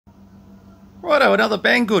Righto, another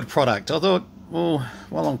Banggood product. I thought, well,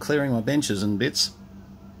 while I'm clearing my benches and bits,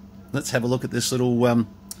 let's have a look at this little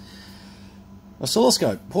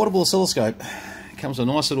oscilloscope, portable oscilloscope. It comes with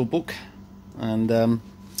a nice little book, and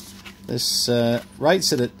this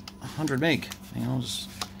rates it at 100 meg. Hang on,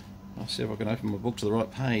 I'll see if I can open my book to the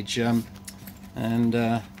right page. Oh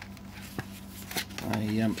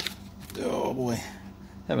boy,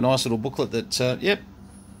 have a nice little booklet that, yep,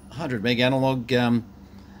 100 meg analog,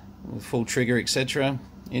 with full trigger, etc.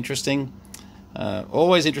 Interesting.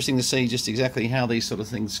 Always interesting to see just exactly how these sort of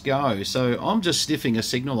things go. So I'm just sniffing a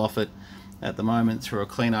signal off it at the moment through a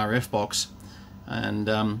clean RF box, and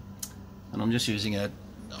I'm just using an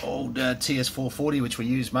old TS440, which we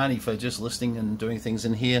use mainly for just listening and doing things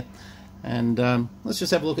in here. And let's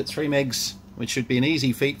just have a look at 3 megs, which should be an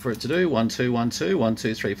easy feat for it to do. 1 2 1 2 1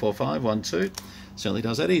 2 3 4 5 1 2. Certainly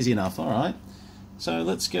does that easy enough. All right. So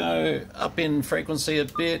let's go up in frequency a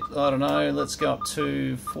bit. I don't know, let's go up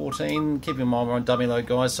to 14. Keep in mind we're on dummy load,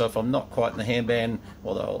 guys, so if I'm not quite in the hairband,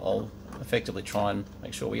 although I'll effectively try and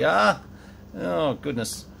make sure we are. Oh,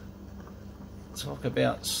 goodness. Talk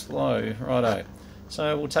about slow. Righto.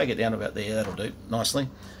 So we'll take it down about there. That'll do nicely.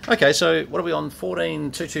 Okay, so what are we on?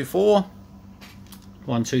 14.224.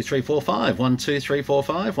 1 2 3 4 5. 1 2 3 4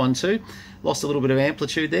 5. 1 2. Lost a little bit of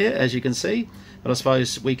amplitude there, as you can see. But I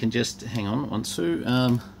suppose we can just hang on. 1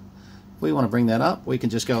 2. We want to bring that up. We can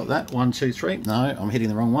just go at that. 1 2 3. No, I'm hitting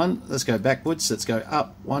the wrong one. Let's go backwards. Let's go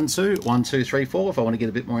up. 1 2. 1 2 3 4. If I want to get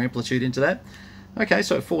a bit more amplitude into that. Okay,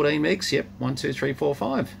 so 14 megs. Yep. 1 2 3 4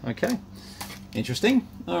 5. Okay. Interesting.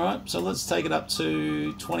 All right. So let's take it up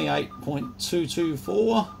to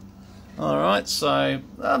 28.224. All right. So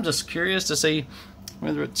I'm just curious to see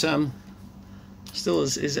whether it still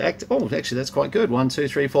is active. Oh, actually, that's quite good. 1 2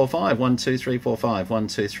 3 4 5. 1 2 3 4 5. 1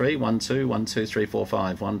 2 3. 1 2. 1 2 3 4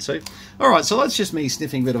 5. 1 2. All right, so that's just me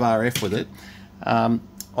sniffing a bit of RF with it. I've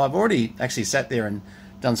already actually sat there and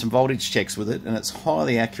done some voltage checks with it, and it's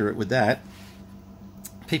highly accurate with that.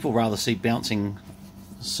 People rather see bouncing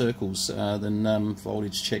circles than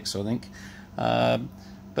voltage checks, I think.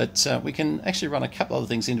 But we can actually run a couple other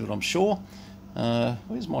things into it, I'm sure.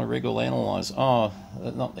 Where's my regular analyzer? Oh,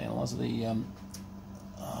 not the analyzer, the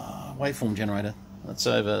waveform generator. That's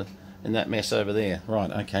over in that mess over there. Right,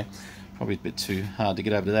 okay. Probably a bit too hard to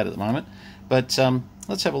get over to that at the moment. But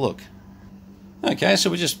let's have a look. Okay, so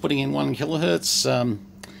we're just putting in 1 kilohertz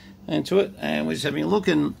into it, and we're just having a look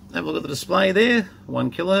and have a look at the display there.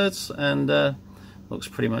 1 kilohertz, and looks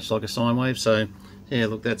pretty much like a sine wave. So yeah,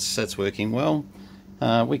 look, that's working well.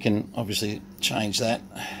 We can obviously change that.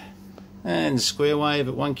 And square wave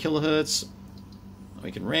at 1 kilohertz.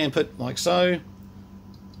 We can ramp it like so.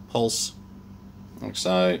 Pulse like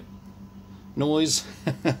so. Noise.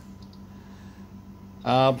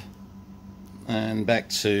 Arb. And back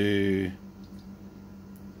to...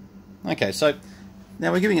 Okay, so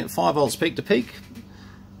now we're giving it 5 volts peak to peak.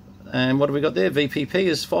 And what have we got there? VPP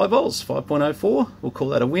is 5 volts, 5.04. We'll call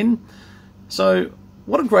that a win. So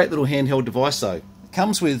what a great little handheld device though. It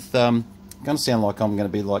comes with... going to sound like I'm going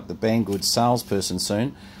to be like the Banggood salesperson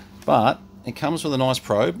soon, but it comes with a nice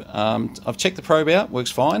probe. I've checked the probe out, works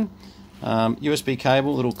fine. USB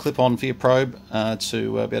cable, little clip-on for your probe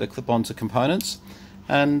to be able to clip on to components.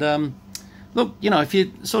 And look, you know, if you're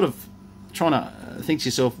sort of trying to think to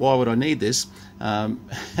yourself, why would I need this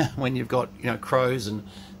when you've got, you know, crows and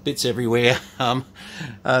bits everywhere?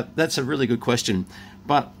 That's a really good question.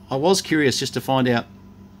 But I was curious just to find out.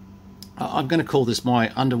 I'm going to call this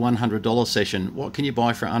my under $100 session. What can you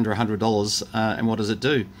buy for under $100 and what does it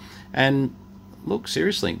do? And look,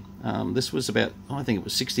 seriously, this was about, I think it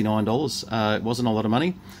was $69. It wasn't a lot of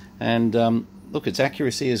money. And look, its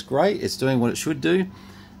accuracy is great. It's doing what it should do.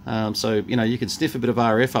 So, you know, you can sniff a bit of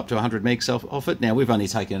RF up to 100 megs off it. Now, we've only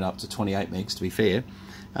taken it up to 28 megs, to be fair.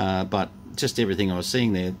 But just everything I was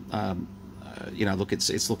seeing there, you know, look,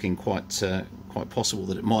 it's looking quite possible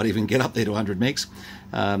that it might even get up there to 100 megs.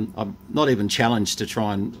 I'm not even challenged to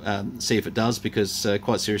try and see if it does, because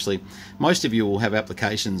quite seriously, most of you will have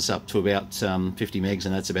applications up to about 50 megs,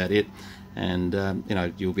 and that's about it. And you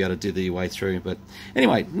know, you'll be able to dither your way through. But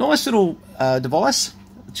anyway, nice little device.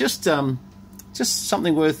 Just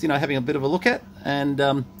something worth, you know, having a bit of a look at.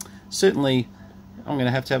 And certainly, I'm going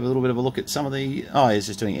to have a little bit of a look at some of the. Oh, it's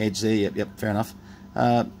just doing edge there. Yep, fair enough.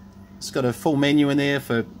 It's got a full menu in there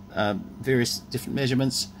for various different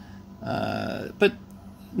measurements, but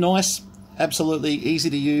nice, absolutely easy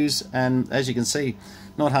to use, and as you can see,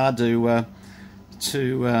 not hard to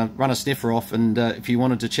run a sniffer off. And if you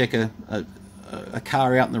wanted to check a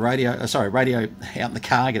car out in the radio, radio out in the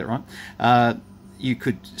car, get it right, you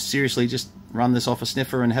could seriously just run this off a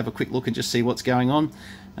sniffer and have a quick look and just see what's going on.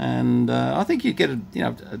 and I think you'd get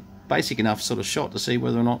a basic enough sort of shot to see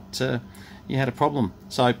whether or not you had a problem.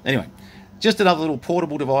 So anyway, just another little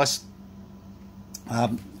portable device.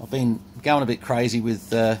 I've been going a bit crazy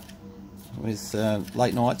with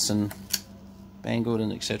late nights and Banggood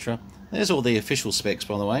and etc. There's all the official specs,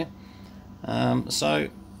 by the way. So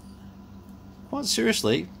quite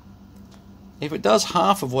seriously, if it does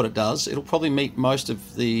half of what it does, it'll probably meet most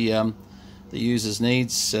of the user's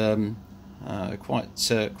needs quite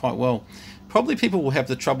well. Probably people will have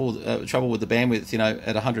the trouble with the bandwidth,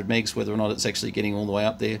 at 100 megs, whether or not it's actually getting all the way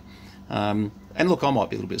up there. And look, I might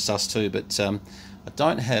be a little bit sus too, but I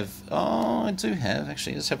don't have. Oh, I do have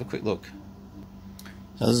actually. Let's have a quick look.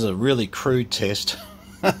 So this is a really crude test.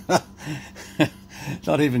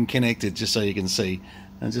 Not even connected, just so you can see.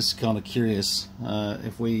 I'm just kind of curious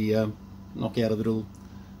if we knock out a little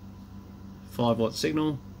 5-watt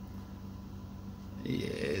signal. Yeah,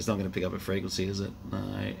 it's not going to pick up a frequency, is it?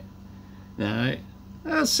 No.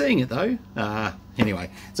 Seeing it though.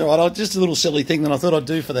 Anyway, it's all right. Just a little silly thing that I thought I'd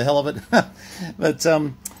do for the hell of it. But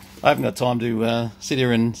I haven't got time to sit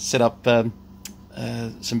here and set up some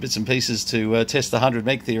bits and pieces to test the 100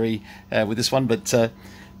 meg theory with this one. But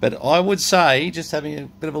I would say, just having a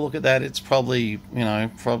bit of a look at that, it's probably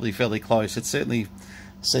probably fairly close. It's certainly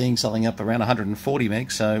seeing something up around 140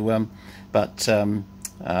 meg. So,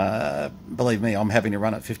 believe me, I'm having to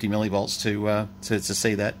run at 50 millivolts to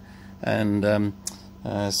see that. And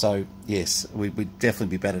so yes, we'd definitely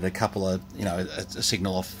be better to couple a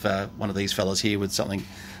signal off one of these fellas here with something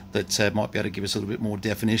that might be able to give us a little bit more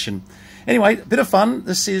definition. Anyway, a bit of fun.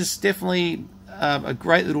 This is definitely a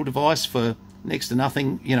great little device for next to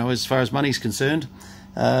nothing, as far as money's concerned.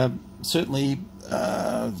 Certainly,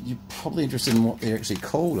 you're probably interested in what they're actually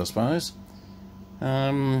called, I suppose.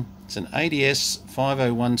 It's an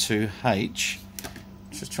ADS5012H.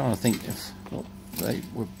 Just trying to think if they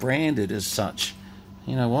were branded as such.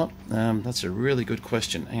 You know what? That's a really good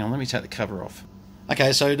question. Hang on, let me take the cover off.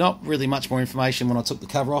 Okay, so not really much more information when I took the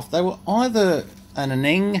cover off. They were either an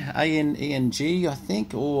Aneng, A-N-E-N-G, I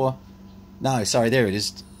think, or... No, sorry, there it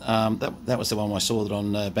is. That was the one I saw that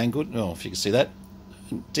on Banggood. Oh, if you can see that.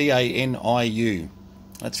 D-A-N-I-U.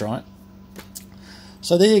 That's right.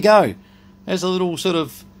 So there you go. There's a little sort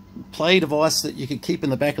of play device that you could keep in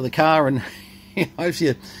the back of the car, and if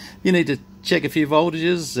you need to check a few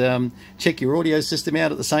voltages, check your audio system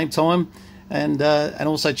out at the same time, and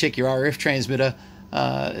also check your RF transmitter.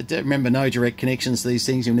 Remember, no direct connections to these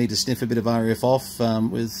things. You'll need to sniff a bit of RF off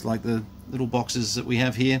with like the little boxes that we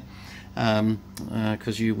have here,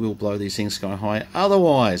 because you will blow these things sky high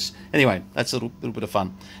otherwise. Anyway, that's a little bit of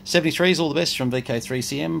fun. 73s, all the best from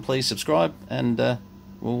VK3CM. Please subscribe, and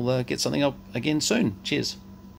we'll get something up again soon. Cheers.